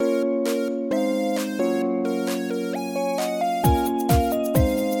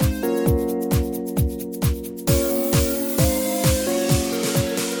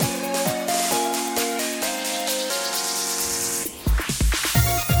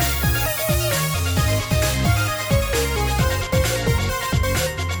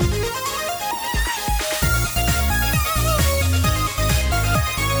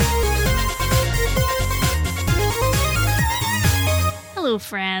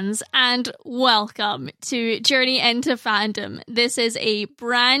friends, and welcome to Journey into Fandom. This is a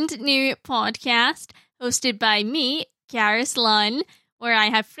brand new podcast hosted by me, Karis Lunn, where I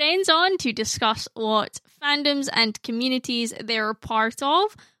have friends on to discuss what fandoms and communities they're a part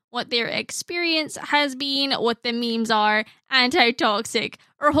of, what their experience has been, what the memes are, and how toxic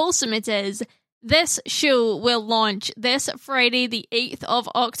or wholesome it is. This show will launch this Friday, the 8th of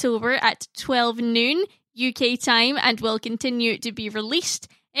October at 12 noon UK time, and will continue to be released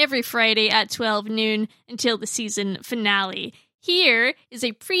every Friday at 12 noon until the season finale. Here is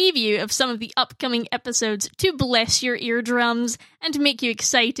a preview of some of the upcoming episodes to bless your eardrums and make you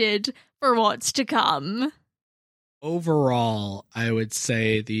excited for what's to come. Overall, I would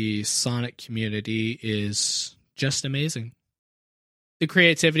say the Sonic community is just amazing. The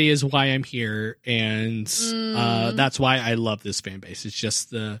creativity is why I'm here, and that's why I love this fan base. It's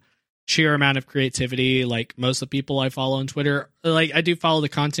just the sheer amount of creativity. Like most of the people I follow on Twitter, like I do follow the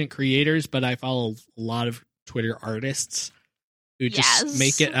content creators, but I follow a lot of Twitter artists who just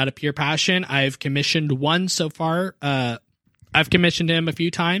make it out of pure passion. I've commissioned one so far. I've commissioned him a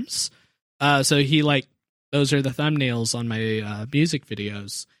few times. So he those are the thumbnails on my music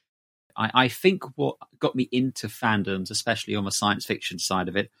videos. I think what got me into fandoms, especially on the science fiction side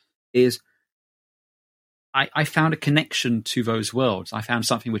of it, is I found a connection to those worlds. I found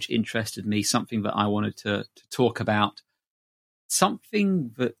something which interested me, something that I wanted to talk about,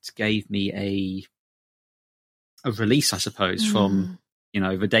 something that gave me a release, I suppose, from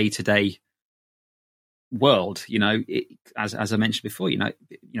the day-to-day world. As I mentioned before,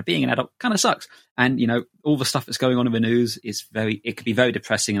 being an adult kind of sucks, and all the stuff that's going on in the news is it can be very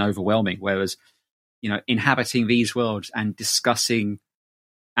depressing and overwhelming. Whereas, inhabiting these worlds and discussing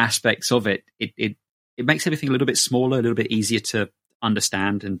aspects of it makes everything a little bit smaller, a little bit easier to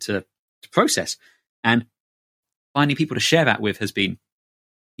understand and to process. And finding people to share that with has been,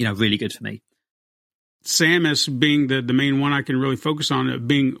 really good for me. Samus being the main one I can really focus on,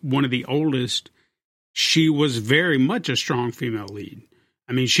 being one of the oldest, she was very much a strong female lead.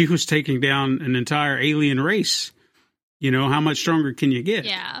 I mean, she was taking down an entire alien race. How much stronger can you get?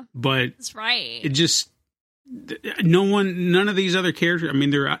 Yeah. But that's right. It just, none of these other characters, I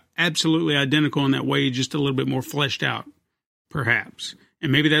mean, they're absolutely identical in that way, just a little bit more fleshed out, perhaps.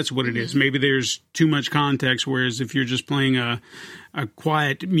 And maybe that's what it is. Maybe there's too much context, whereas if you're just playing a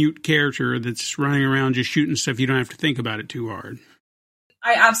quiet, mute character that's running around just shooting stuff, you don't have to think about it too hard.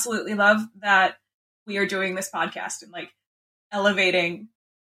 I absolutely love that we are doing this podcast and elevating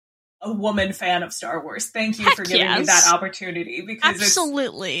a woman fan of Star Wars. Thank you for giving me that opportunity, because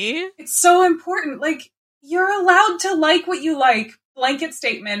it's so important. You're allowed to like what you like. Blanket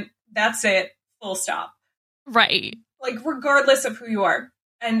statement. That's it. Full stop. Right. Regardless of who you are.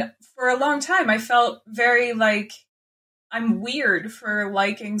 And for a long time, I felt very I'm weird for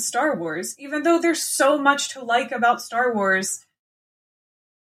liking Star Wars, even though there's so much to like about Star Wars.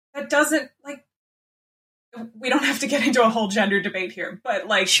 That doesn't we don't have to get into a whole gender debate here,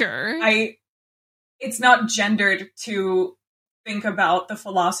 but sure. It's not gendered to think about the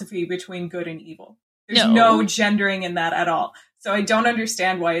philosophy between good and evil. There's no gendering in that at all. So I don't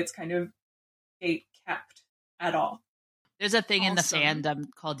understand why it's kind of gate kept at all. There's a thing in the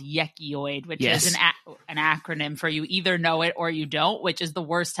fandom called Yekioid, which is an acronym for you either know it or you don't, which is the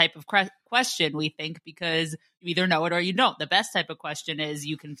worst type of question, we think, because you either know it or you don't. The best type of question is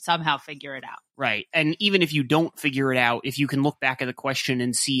you can somehow figure it out. Right. And even if you don't figure it out, if you can look back at the question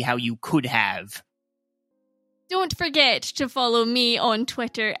and see how you could have. Don't forget to follow me on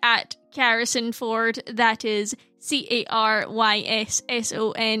Twitter at CarrisonFord. That is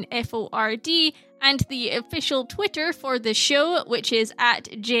CarysonFord. And the official Twitter for the show, which is at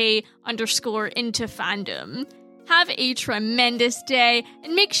J_into_fandom. Have a tremendous day,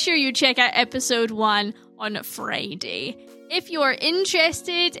 and make sure you check out episode 1 on Friday. If you are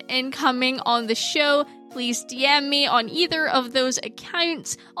interested in coming on the show, please DM me on either of those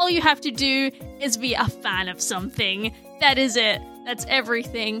accounts. All you have to do is be a fan of something. That is it. That's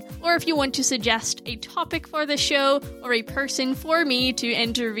everything. Or if you want to suggest a topic for the show or a person for me to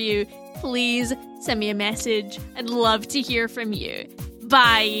interview, please send me a message. I'd love to hear from you.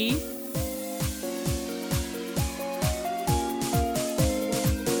 Bye.